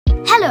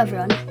Hello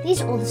everyone,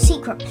 these are all the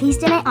secret Please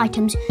Donate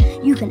items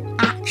you can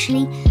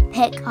actually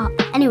pick up.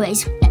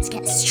 Anyways, let's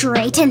get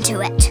straight into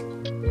it.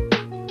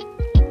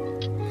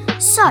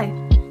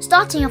 So,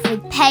 starting off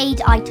with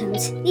paid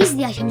items. These are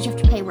the items you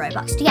have to pay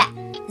Robux to get.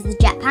 There's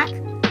the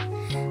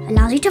jetpack,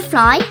 allows you to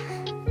fly.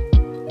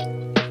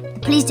 The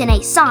Please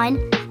Donate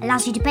sign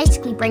allows you to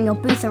basically bring your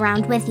booth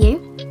around with you.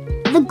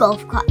 The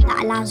golf cart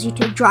that allows you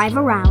to drive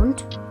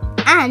around.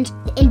 And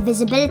the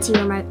invisibility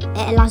remote,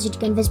 it allows you to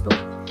go invisible.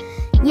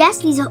 Yes,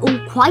 these are all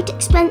quite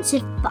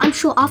expensive, but I'm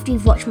sure after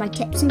you've watched my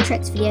tips and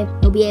tricks video,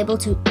 you'll be able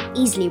to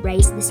easily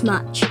raise this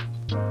much.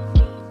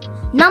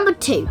 Number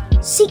 2,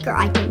 secret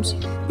items.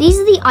 These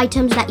are the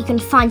items that you can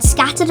find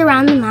scattered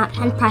around the map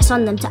and press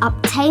on them to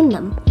obtain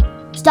them.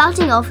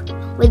 Starting off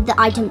with the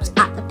items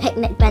at the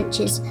picnic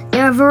benches.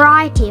 There are a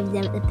variety of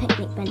them at the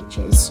picnic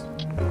benches.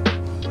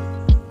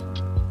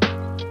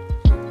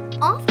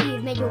 After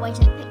you've made your way to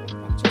the picnic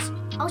benches,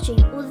 I'll show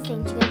you all the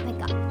things you're going to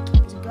pick up.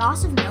 There's a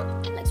glass of milk.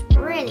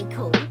 Really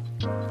cool.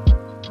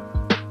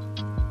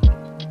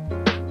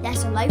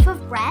 There's a loaf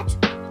of bread.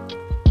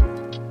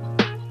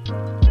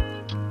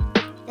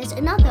 There's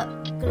another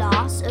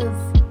glass of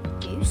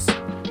juice.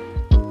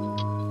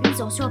 And there's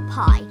also a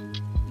pie.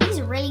 These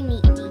are really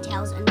neat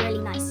details and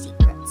really nice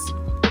secrets.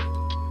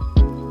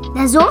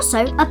 There's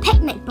also a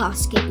picnic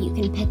basket you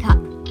can pick up.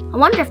 I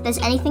wonder if there's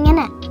anything in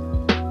it.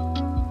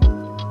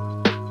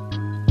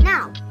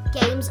 Now,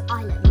 Games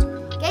Island.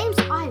 Games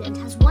Island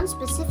has one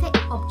specific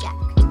object.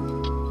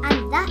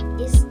 That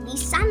is the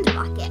sand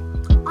bucket.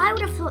 I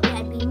would have thought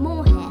there'd be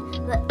more here,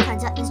 but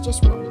turns out there's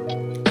just one.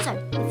 So,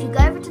 if you go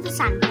over to the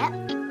sand pit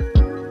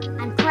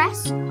and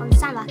press on the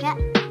sand bucket,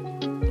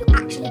 you'll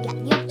actually get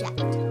the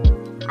object.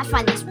 I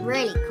find this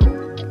really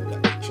cool. You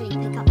can actually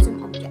pick up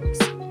some objects.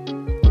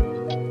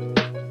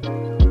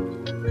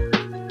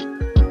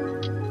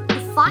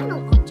 The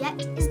final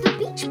object is the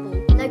beach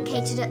ball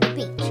located at the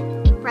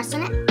beach. Press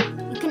on it,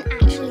 you can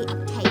actually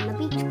obtain the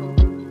beach ball.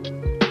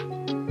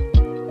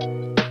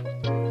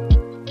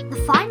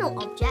 The final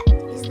object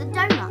is the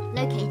donut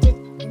located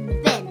in the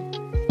bin.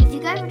 If you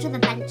go over to the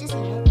benches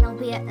here, there'll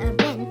be a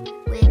bin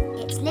with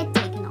its lid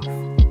taken off.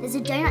 There's a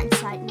donut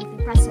inside, and if you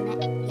press on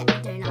it, you get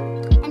the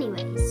donut.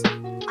 Anyways,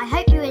 I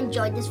hope you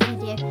enjoyed this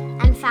video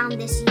and found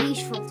this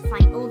useful to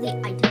find all the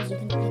items you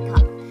can pick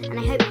up. And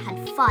I hope you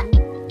had fun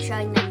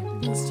showing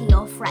these to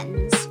your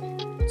friends.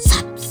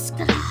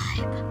 Subscribe!